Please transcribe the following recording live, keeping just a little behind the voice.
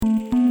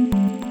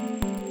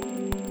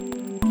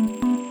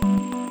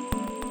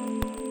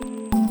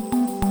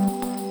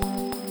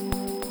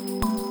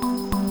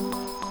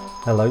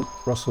Hello,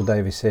 Russell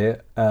Davis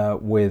here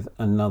with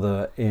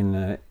another in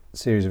a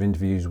series of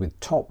interviews with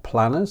top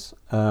planners,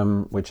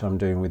 which I'm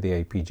doing with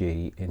the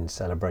APG in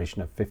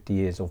celebration of 50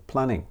 years of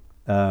planning.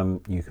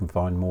 You can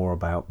find more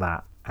about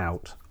that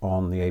out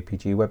on the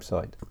APG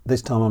website.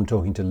 This time I'm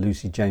talking to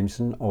Lucy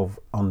Jameson of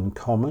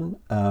Uncommon,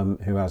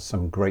 who has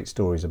some great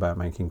stories about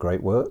making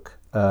great work.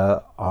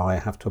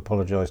 I have to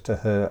apologise to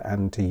her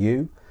and to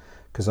you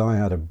because I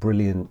had a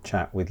brilliant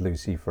chat with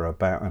Lucy for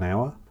about an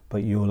hour.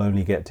 But you'll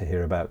only get to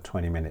hear about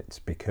 20 minutes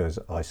because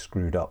I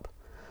screwed up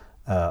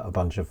a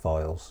bunch of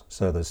files.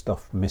 So there's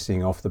stuff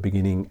missing off the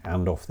beginning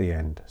and off the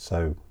end.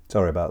 So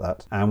sorry about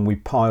that. And we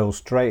pile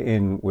straight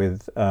in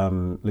with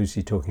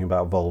Lucy talking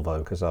about Volvo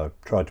because I've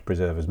tried to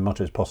preserve as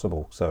much as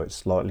possible. So it's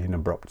slightly an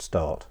abrupt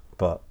start.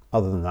 But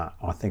other than that,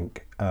 I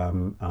think,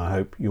 and I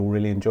hope you'll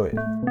really enjoy it.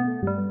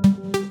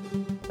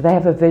 They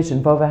have a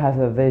vision, Volvo has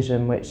a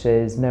vision which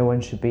is no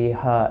one should be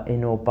hurt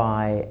in or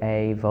by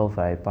a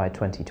Volvo by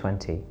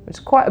 2020, which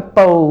is quite a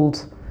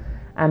bold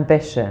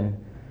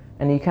ambition.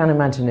 And you can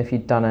imagine if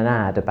you'd done an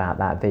ad about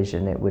that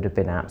vision, it would have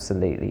been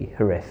absolutely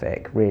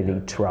horrific,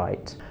 really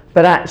trite.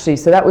 But actually,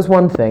 so that was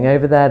one thing.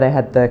 Over there they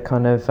had the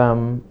kind of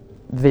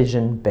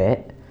vision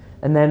bit.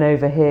 And then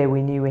over here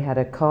we knew we had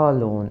a car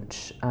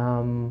launch.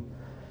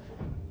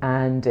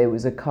 And it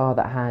was a car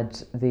that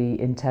had the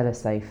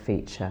IntelliSafe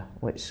feature,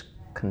 which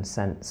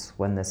consents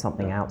when there's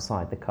something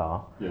outside the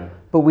car.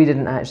 But we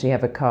didn't actually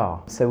have a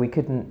car, so we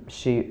couldn't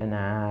shoot an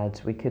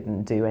ad, we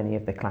couldn't do any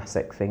of the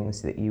classic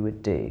things that you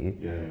would do.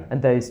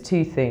 And those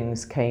two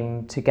things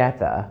came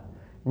together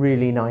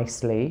really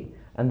nicely.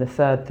 And the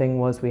third thing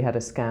was we had a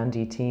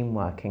Scandi team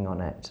working on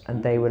it,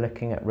 and they were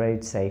looking at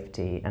road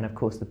safety. And of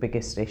course the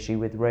biggest issue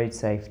with road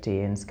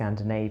safety in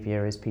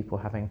Scandinavia is people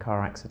having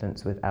car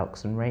accidents with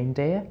elks and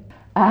reindeer.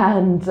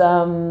 And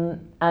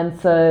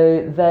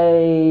so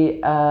they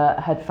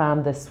had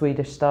found this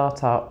Swedish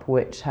startup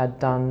which had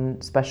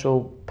done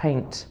special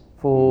paint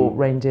for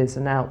reindeers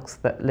and elks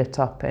that lit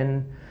up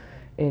in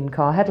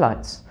car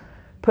headlights.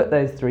 Put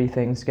those three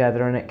things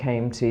together and it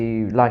came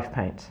to Life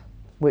Paint,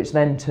 which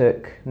then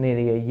took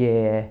nearly a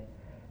year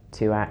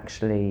to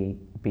actually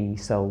be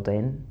sold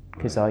in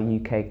because our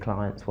UK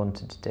clients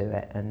wanted to do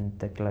it and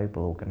the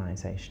global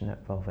organisation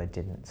at Volvo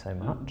didn't so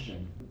much.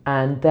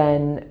 And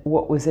then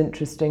what was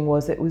interesting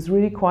was it was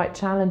really quite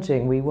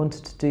challenging. We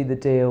wanted to do the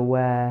deal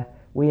where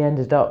we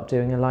ended up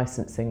doing a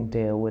licensing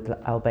deal with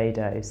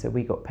Albedo, so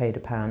we got paid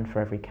 £1 for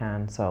every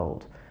can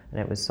sold, and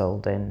it was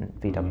sold in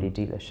VW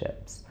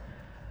dealerships.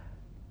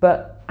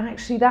 But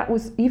actually that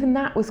was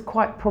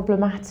quite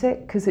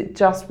problematic because it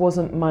just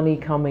wasn't money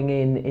coming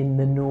in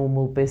the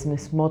normal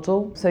business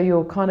model. So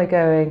you're kind of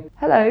going,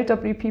 hello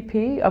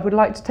WPP, I would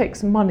like to take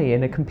some money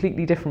in a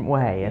completely different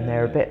way. And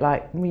they're a bit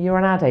like, well, you're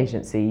an ad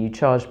agency, you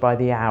charge by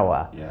the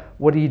hour.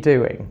 What are you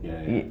doing?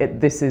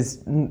 This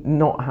is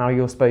not how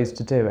you're supposed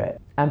to do it.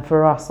 And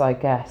for us, I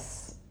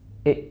guess,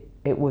 it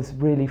was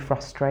really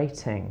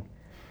frustrating.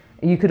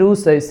 You could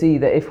also see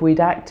that if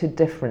we'd acted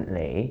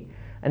differently,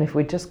 and if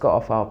we'd just got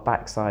off our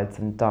backsides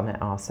and done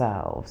it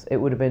ourselves, it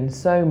would have been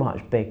so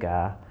much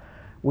bigger.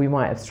 We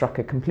might have struck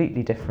a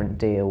completely different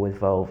deal with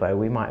Volvo.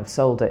 We might have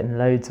sold it in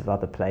loads of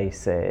other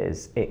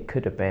places. It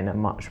could have been a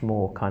much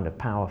more kind of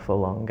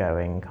powerful,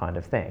 ongoing kind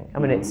of thing. I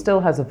mean, it still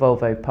has a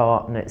Volvo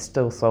part and it's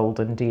still sold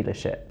in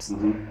dealerships.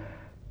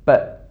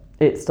 But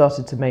it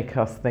started to make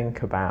us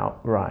think about,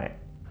 right,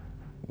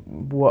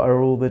 what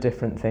are all the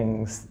different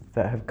things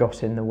that have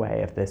got in the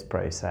way of this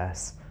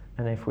process?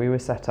 And if we were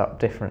set up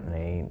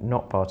differently,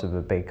 not part of a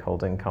big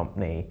holding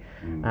company,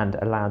 and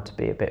allowed to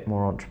be a bit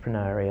more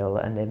entrepreneurial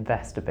and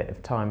invest a bit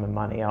of time and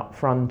money up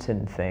front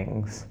in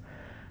things,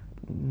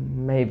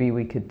 maybe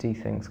we could do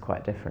things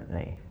quite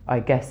differently.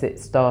 I guess it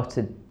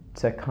started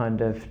to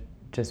kind of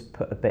just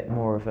put a bit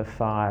more of a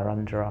fire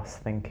under us,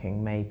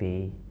 thinking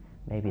maybe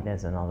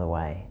there's another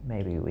way.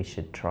 Maybe we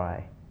should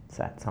try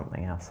set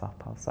something else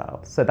up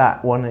ourselves. So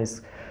that one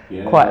is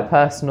quite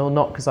personal,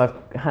 not because I've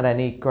had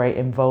any great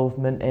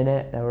involvement in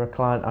it. They were a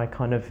client I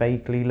kind of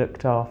vaguely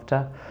looked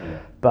after,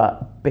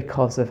 but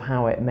because of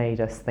how it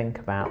made us think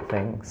about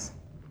things.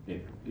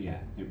 It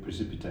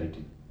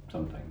precipitated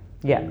something.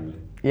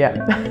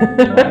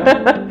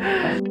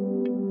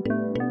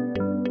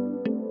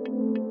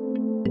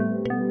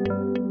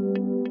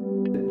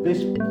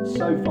 This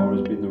so far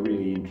has been the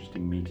really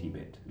interesting meaty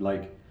bit,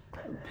 like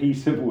a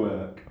piece of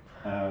work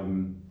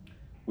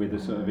with a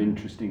sort of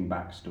interesting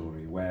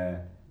backstory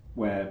where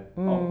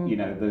you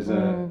know there's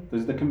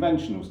the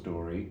conventional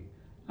story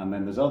and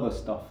then there's other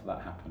stuff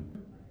that happened.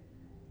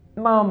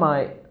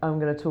 Marmite I'm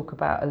going to talk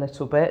about a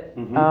little bit.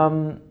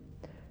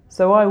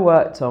 So I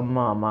worked on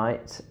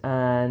Marmite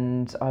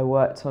and I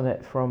worked on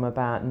it from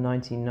about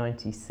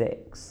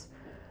 1996,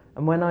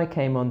 and when I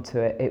came onto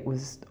it, it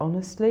was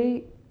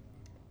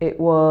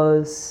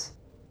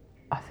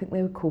I think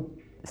they were called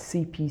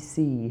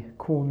CPC,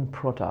 corn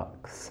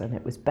products, and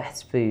it was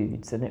Best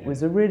Foods, and it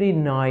was a really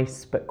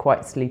nice but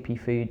quite sleepy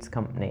foods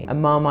company.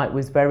 And Marmite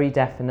was very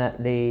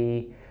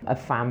definitely a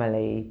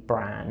family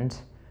brand,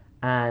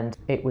 and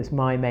it was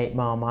My Mate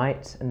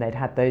Marmite, and they'd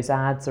had those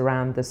ads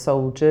around the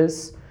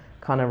soldiers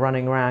kind of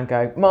running around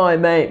going, My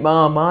Mate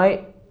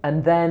Marmite,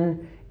 and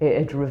then it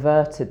had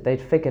reverted.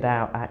 They'd figured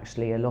out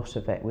actually a lot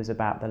of it was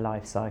about the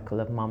life cycle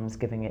of mums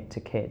giving it to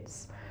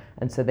kids.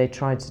 And so they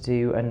tried to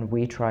do, and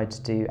we tried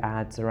to do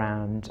ads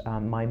around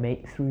My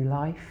Mate Through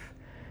Life.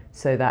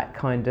 So that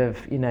kind of,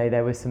 you know,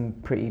 there were some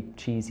pretty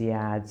cheesy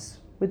ads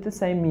with the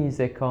same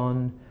music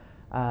on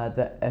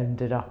that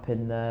ended up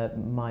in the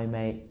My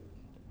Mate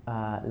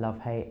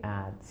Love-Hate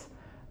ads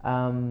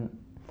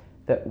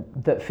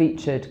that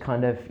featured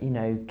kind of, you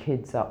know,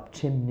 kids up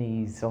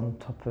chimneys on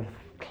top of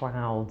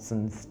clouds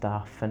and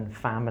stuff, and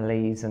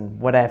families and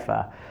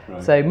whatever.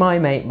 Right. So My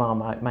Mate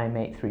Marmite, My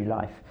Mate Through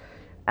Life.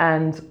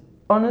 And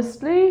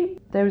honestly,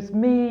 there was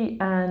me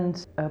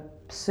and a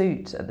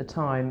suit at the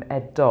time,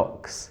 Ed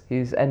Docks,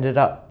 who's ended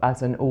up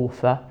as an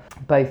author.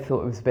 Both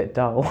thought it was a bit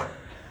dull.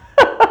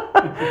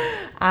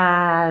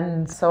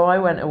 And so I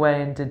went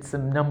away and did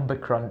some number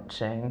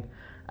crunching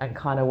and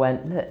kind of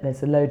went, look,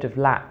 there's a load of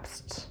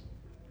lapsed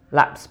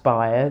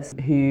buyers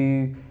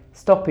who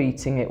stop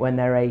eating it when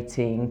they're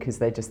 18 because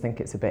they just think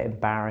it's a bit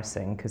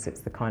embarrassing because it's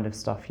the kind of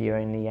stuff you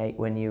only ate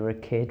when you were a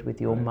kid with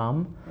your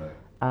mum. Right.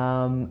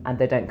 And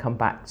they don't come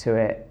back to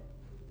it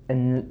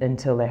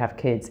until they have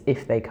kids,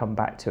 if they come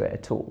back to it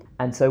at all.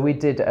 And so we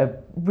did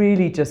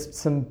really just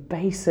some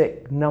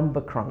basic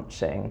number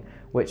crunching,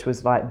 which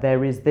was like,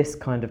 there is this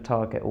kind of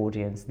target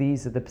audience.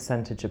 These are the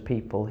percentage of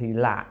people who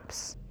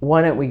lapse.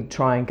 Why don't we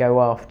try and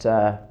go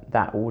after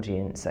that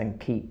audience and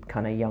keep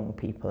kind of young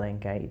people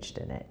engaged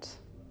in it,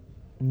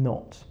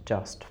 not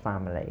just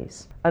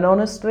families? And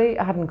honestly,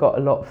 I hadn't got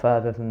a lot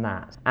further than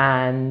that.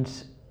 And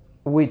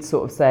we'd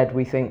sort of said,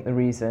 we think the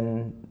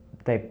reason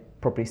they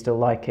probably still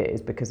like it is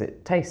because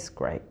it tastes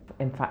great.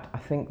 In fact, I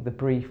think the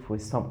brief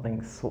was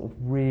something sort of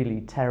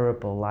really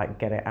terrible, like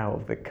get it out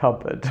of the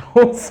cupboard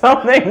or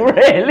something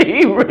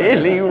really,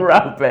 really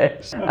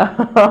rubbish.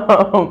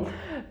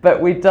 But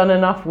we'd done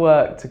enough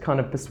work to kind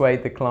of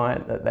persuade the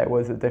client that there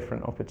was a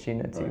different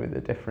opportunity with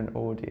a different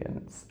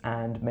audience,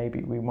 and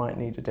maybe we might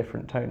need a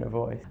different tone of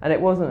voice. And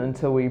it wasn't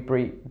until we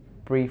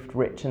briefed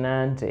Rich and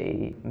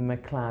Andy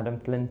McLeod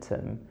and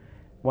Flintham,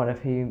 one of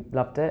whom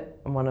loved it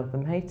and one of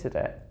them hated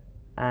it.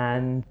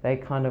 And they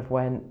kind of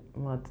went,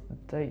 well,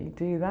 don't you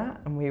do that?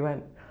 And we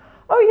went,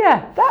 oh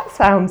yeah, that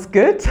sounds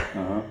good.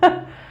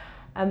 Uh-huh.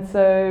 And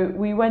so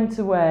we went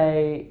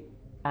away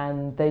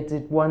and they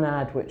did one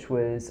ad which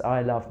was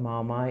I love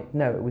Marmite.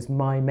 No, it was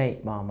My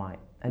Mate Marmite.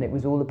 And it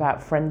was all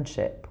about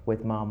friendship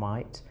with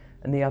Marmite,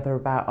 and the other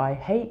about I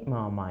hate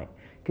Marmite,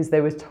 because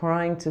they were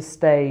trying to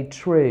stay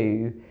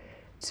true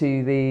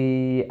to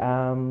the,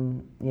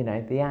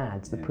 the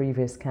ads, the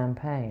previous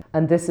campaign.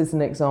 And this is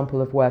an example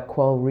of where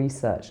Qual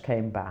Research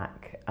came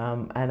back,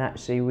 and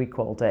actually we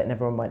called it, and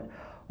everyone went,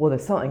 well,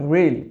 there's something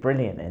really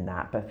brilliant in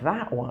that, but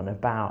that one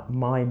about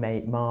My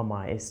Mate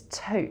Marmite is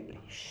totally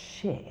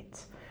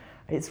shit.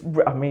 It's,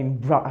 I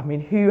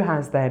mean, who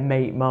has their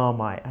mate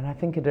Marmite? And I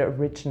think it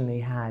originally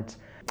had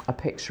a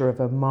picture of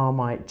a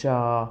Marmite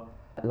jar,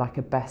 like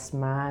a best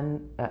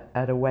man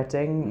at a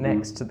wedding,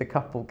 next to the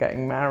couple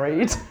getting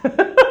married.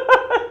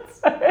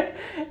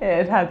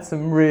 It had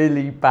some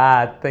really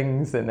bad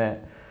things in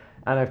it.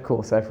 And of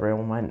course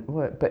everyone went,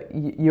 well, but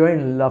you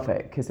only love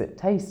it because it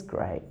tastes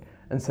great.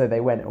 And so they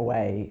went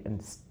away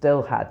and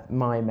still had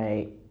My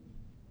Mate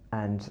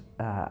and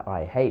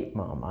I hate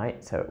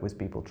Marmite. So it was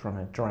people trying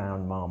to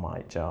drown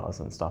Marmite jars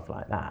and stuff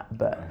like that.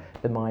 But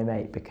the My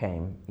Mate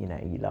became,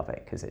 you love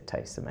it because it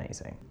tastes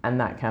amazing. And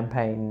that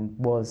campaign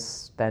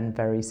was then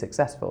very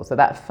successful. So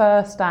that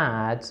first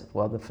ad,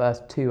 well, the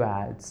first two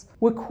ads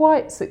were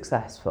quite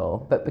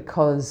successful, but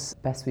because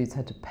Best Foods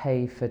had to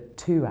pay for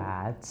two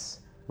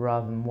ads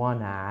rather than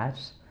one ad,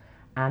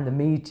 and the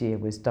media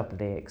was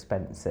doubly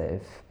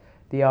expensive,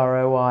 the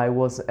ROI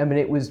was,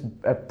 it was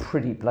a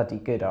pretty bloody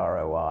good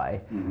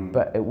ROI,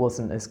 but it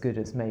wasn't as good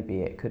as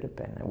maybe it could have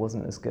been. It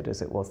wasn't as good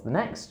as it was the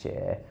next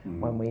year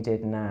when we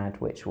did an ad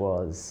which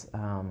was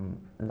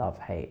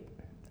love-hate,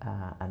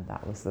 and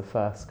that was the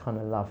first kind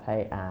of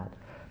love-hate ad.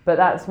 But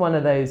that's one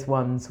of those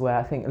ones where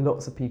I think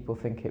lots of people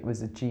think it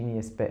was a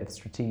genius bit of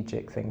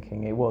strategic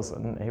thinking. It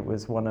wasn't. It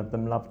was one of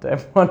them loved it,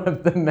 one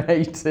of them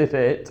hated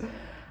it.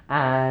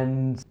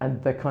 And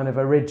the kind of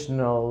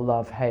original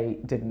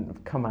love-hate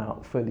didn't come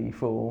out fully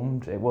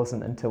formed. It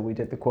wasn't until we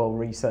did the Qual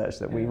Research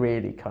that we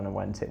really kind of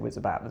went, it was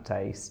about the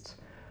taste.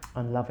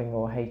 And loving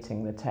or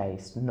hating the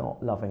taste,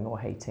 not loving or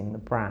hating the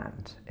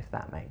brand, if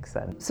that makes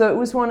sense. So it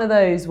was one of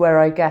those where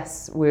I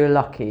guess we were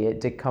lucky.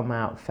 It did come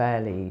out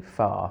fairly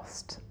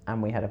fast,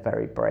 and we had a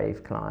very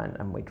brave client,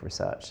 and we'd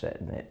researched it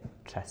and it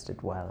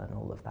tested well and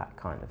all of that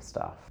kind of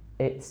stuff.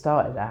 It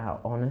started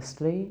out,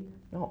 honestly,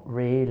 not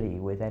really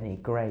with any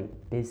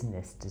great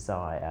business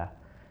desire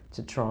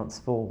to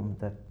transform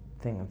the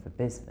thing of the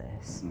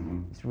business.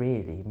 It's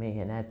really me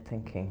and Ed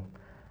thinking,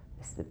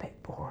 this is a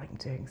bit boring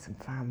doing some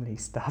family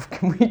stuff.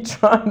 Can we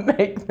try and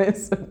make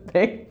this a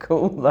bit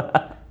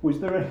cooler? Was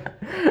there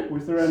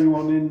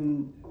anyone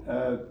in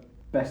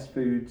Best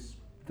Foods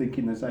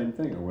thinking the same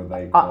thing, or were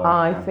they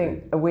quite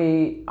happy?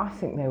 I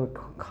think they were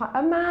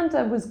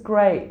Amanda was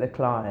great, the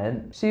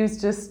client. She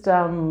was just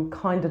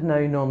kind of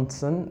no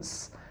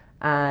nonsense,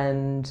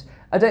 and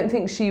I don't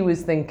think she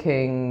was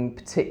thinking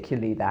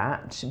particularly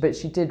that, but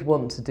she did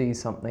want to do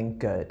something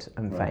good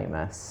and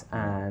famous,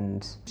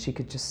 and she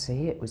could just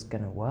see it was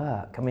going to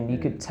work. I mean, you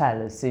could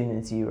tell as soon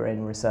as you were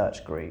in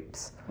research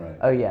groups,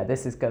 oh yeah,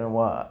 this is going to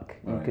work.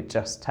 You could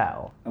just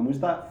tell. And was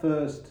that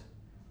first,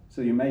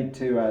 so you made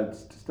 2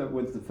 ads,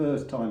 was the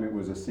first time it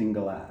was a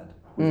single ad?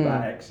 Was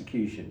that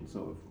execution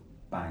sort of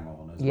bang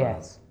on as well?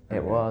 Yes,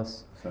 it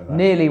was. So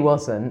nearly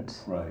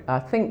wasn't. Right. I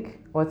think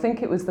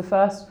it was the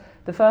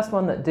first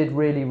one that did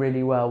really,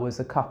 really well was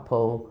a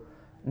couple,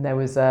 and there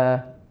was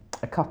a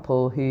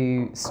couple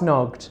who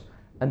snogged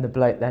and the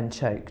bloke then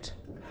choked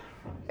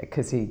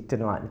because he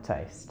didn't like the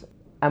taste.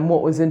 And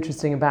what was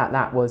interesting about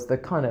that was the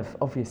kind of,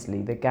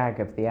 obviously the gag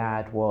of the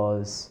ad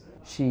was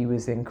she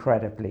was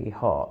incredibly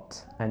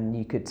hot, and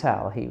you could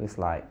tell he was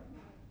like,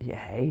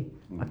 yay,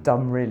 I've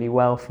done really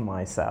well for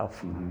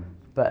myself.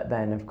 But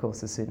then, of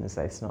course, as soon as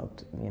they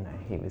snogged,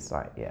 he was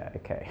like, yeah,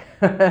 okay,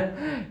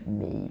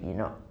 maybe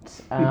not.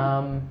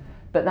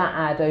 But that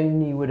ad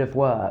only would have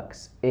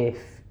worked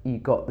if you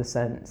got the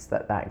sense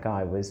that that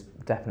guy was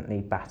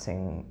definitely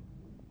batting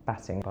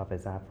above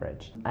his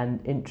average. And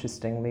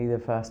interestingly, the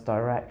first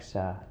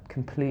director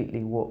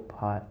completely walked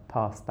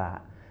past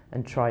that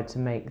and tried to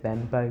make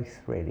them both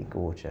really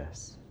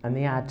gorgeous. And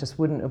the ad just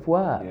wouldn't have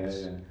worked.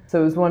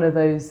 So it was one of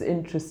those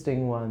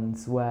interesting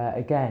ones where,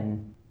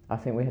 again, I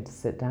think we had to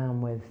sit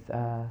down with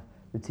the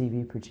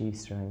TV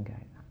producer and go,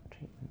 that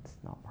treatment's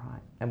not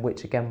right. And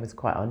which, again, was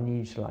quite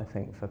unusual, I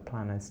think, for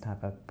planners to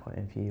have a point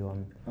of view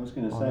on. I was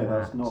going to say,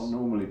 that's not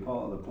normally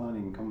part of the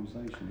planning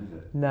conversation, is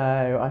it?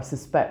 No, I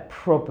suspect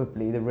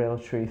probably the real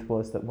truth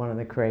was that one of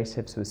the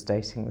creatives was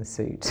dating the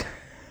suit.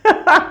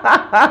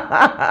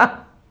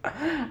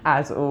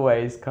 As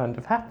always kind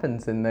of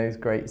happens in those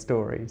great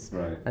stories.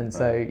 And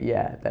so,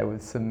 yeah, there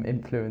was some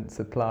influence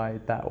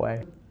applied that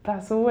way.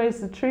 That's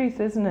always the truth,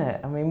 isn't it?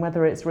 I mean,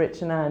 whether it's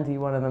Rich and Andy,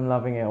 one of them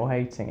loving it or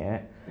hating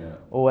it,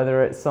 or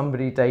whether it's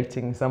somebody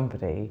dating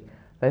somebody,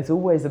 there's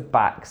always a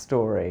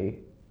backstory,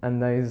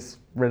 and those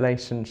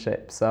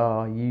relationships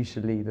are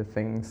usually the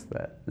things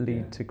that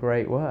lead to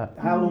great work.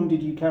 How long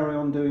did you carry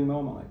on doing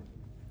Marmite?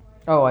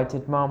 Oh, I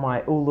did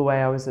Marmite all the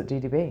way I was at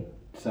DDB.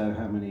 So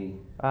how many?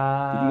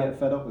 Did you get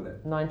fed up with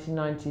it?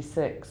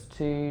 1996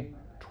 to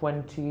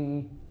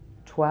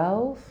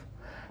 2012.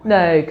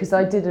 No, because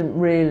I didn't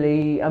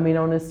really, I mean,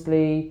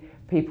 honestly,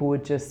 people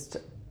would just,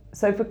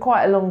 so for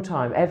quite a long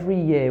time, every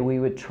year we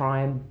would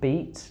try and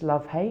beat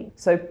Love Hate.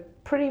 So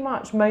pretty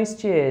much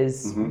most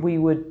years we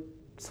would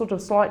sort of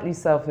slightly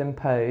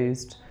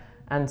self-imposed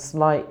and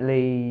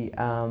slightly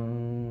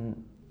Unilever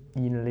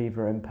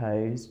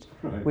imposed.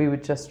 We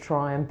would just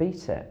try and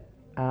beat it.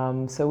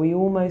 So we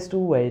almost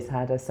always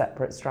had a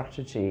separate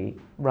strategy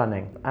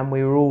running, and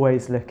we were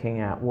always looking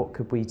at what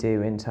could we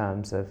do in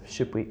terms of,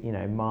 should we,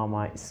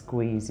 Marmite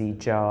squeezy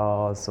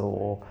jars,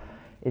 or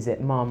is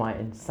it Marmite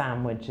in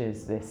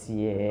sandwiches this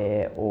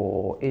year,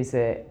 or is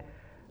it,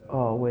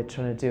 we're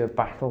trying to do a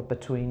battle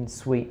between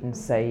sweet and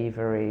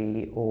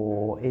savoury,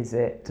 or is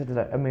it,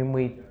 I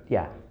mean,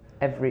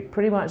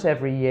 pretty much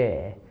every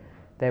year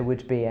there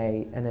would be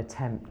an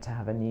attempt to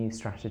have a new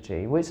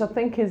strategy, which I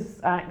think is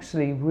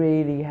actually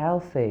really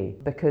healthy,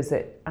 because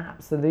it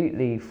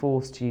absolutely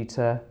forced you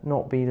to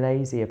not be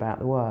lazy about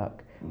the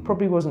work.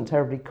 Probably wasn't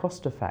terribly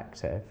cost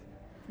effective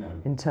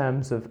in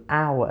terms of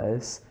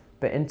hours,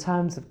 but in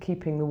terms of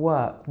keeping the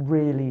work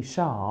really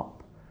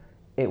sharp,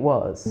 it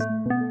was.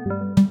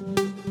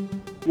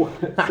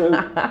 So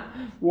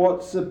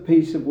what's a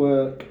piece of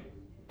work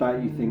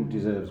that you think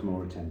deserves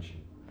more attention?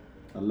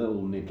 A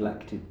little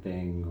neglected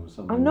thing or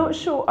something? I'm not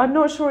sure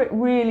it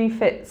really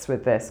fits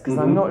with this, because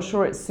I'm not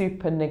sure it's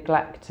super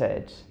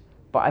neglected,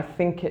 but I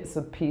think it's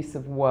a piece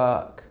of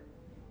work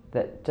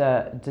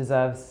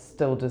that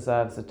still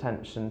deserves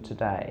attention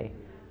today,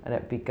 and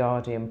it'd be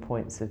Guardian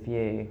Points of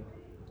View,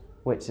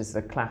 which is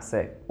the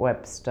classic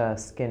Webster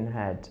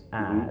skinhead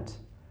ad,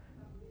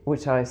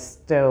 which I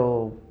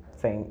still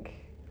think,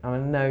 I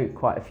know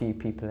quite a few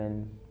people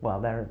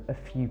there are a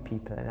few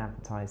people in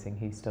advertising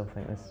who still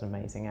think this is an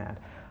amazing ad.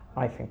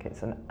 I think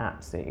it's an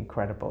absolutely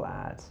incredible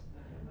ad,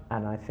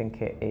 and I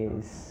think it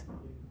is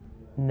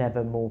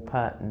never more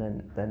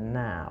pertinent than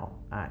now,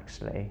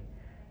 actually,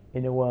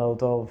 in a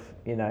world of,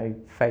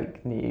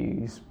 fake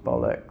news,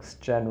 bollocks,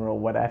 general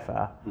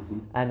whatever,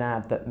 an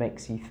ad that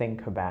makes you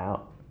think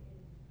about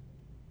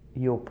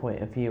your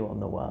point of view on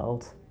the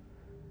world.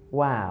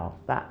 Wow,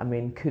 that,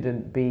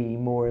 couldn't be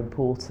more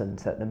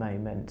important at the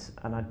moment,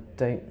 and I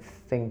don't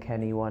think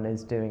anyone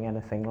is doing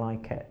anything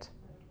like it.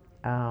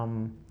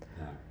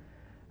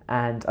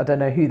 And I don't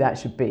know who that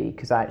should be,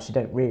 because I actually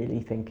don't really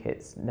think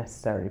it's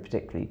necessarily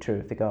particularly true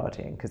of The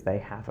Guardian, because they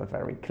have a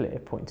very clear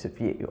point of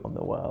view on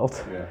the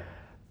world.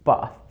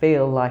 But I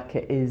feel like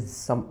it is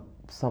something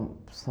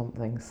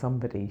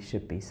somebody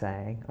should be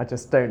saying. I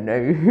just don't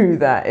know who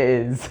that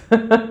is.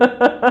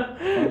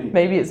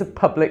 Maybe it's a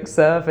public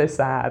service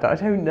ad, I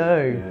don't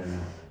know.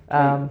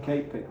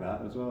 Kate picked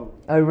that as well.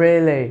 Oh,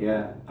 really?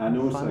 Yeah, and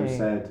also Funny.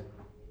 said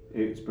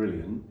it's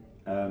brilliant,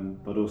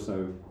 but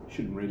also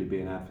shouldn't really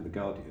be an ad for The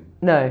Guardian.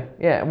 No,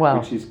 yeah, well,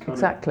 Which is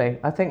exactly.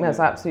 I think that's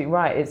absolutely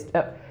right. It's,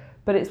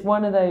 but it's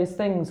one of those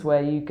things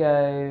where you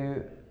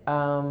go,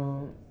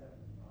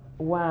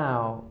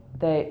 wow,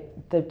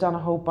 they've done a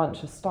whole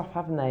bunch of stuff,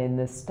 haven't they, in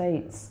the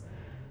States,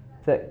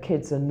 that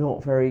kids are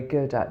not very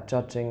good at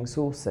judging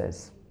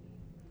sources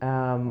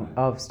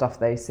of stuff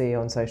they see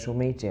on social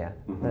media,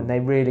 and they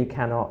really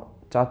cannot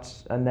judge,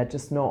 and they're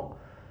just not.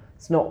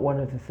 It's not one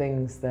of the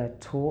things they're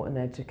taught and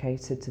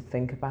educated to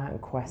think about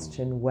and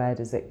question where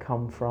does it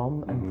come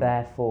from, and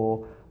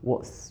therefore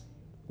what's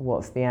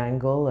the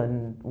angle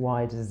and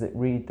why does it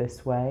read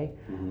this way,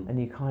 and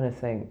you kind of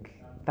think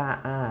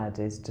that ad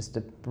is just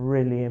a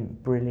brilliant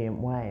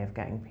way of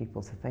getting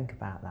people to think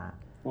about that.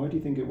 Why do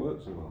you think it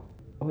works so well?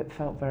 Oh, it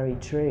felt very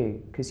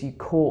true because you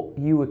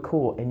were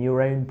caught in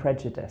your own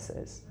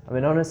prejudices. I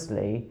mean,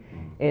 honestly,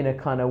 in a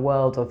kind of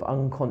world of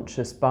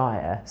unconscious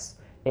bias,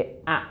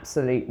 it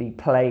absolutely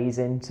plays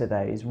into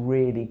those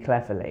really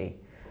cleverly,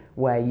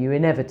 where you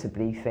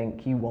inevitably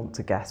think you want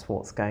to guess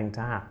what's going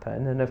to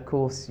happen, and of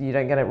course you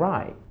don't get it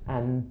right.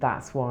 And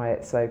that's why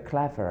it's so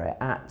clever. It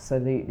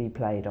absolutely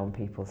played on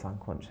people's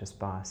unconscious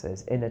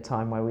biases in a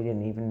time where we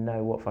didn't even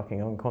know what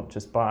fucking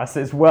unconscious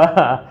biases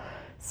were.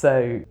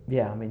 So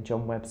yeah, I mean,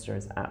 John Webster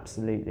is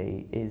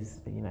he's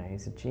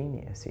a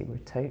genius. He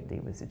totally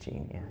was a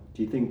genius.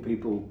 Do you think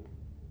people,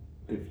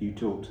 if you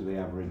talk to the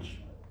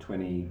average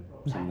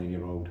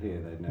 20-something-year-old here,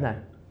 they'd know?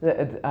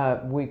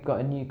 No. We've got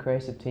a new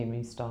creative team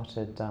who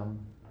started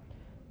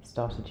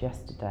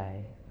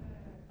yesterday,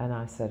 and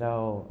I said, I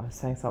was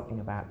saying something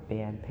about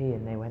BNP,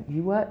 and they went,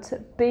 "You worked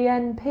at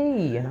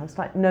BNP?" And I was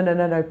like, no,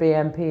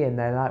 BNP, and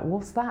they're like,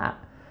 "What's that?"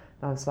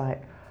 And I was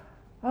like,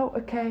 "Oh,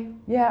 okay,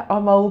 yeah,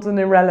 I'm old and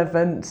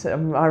irrelevant.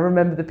 I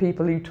remember the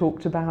people who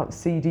talked about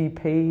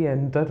CDP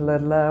and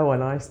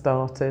when I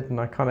started, and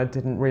I kind of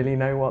didn't really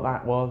know what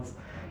that was."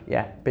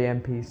 Yeah,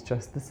 BNP's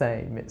just the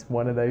same. It's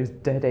one of those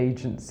dead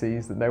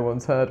agencies that no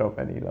one's heard of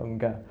any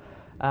longer.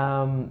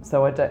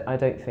 So I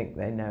don't think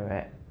they know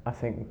it. I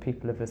think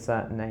people of a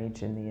certain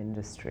age in the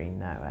industry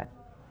know it.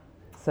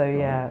 So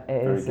yeah,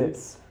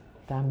 it's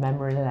down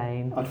memory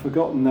lane. I'd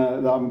forgotten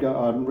that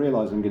I'm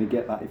realising I'm going to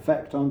get that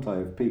effect, aren't I,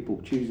 of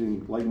people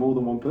choosing, like more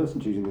than one person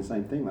choosing the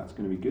same thing. That's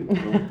going to be good.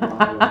 We'll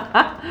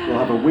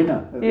have a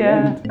winner at the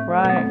end. Yeah,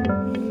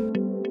 right.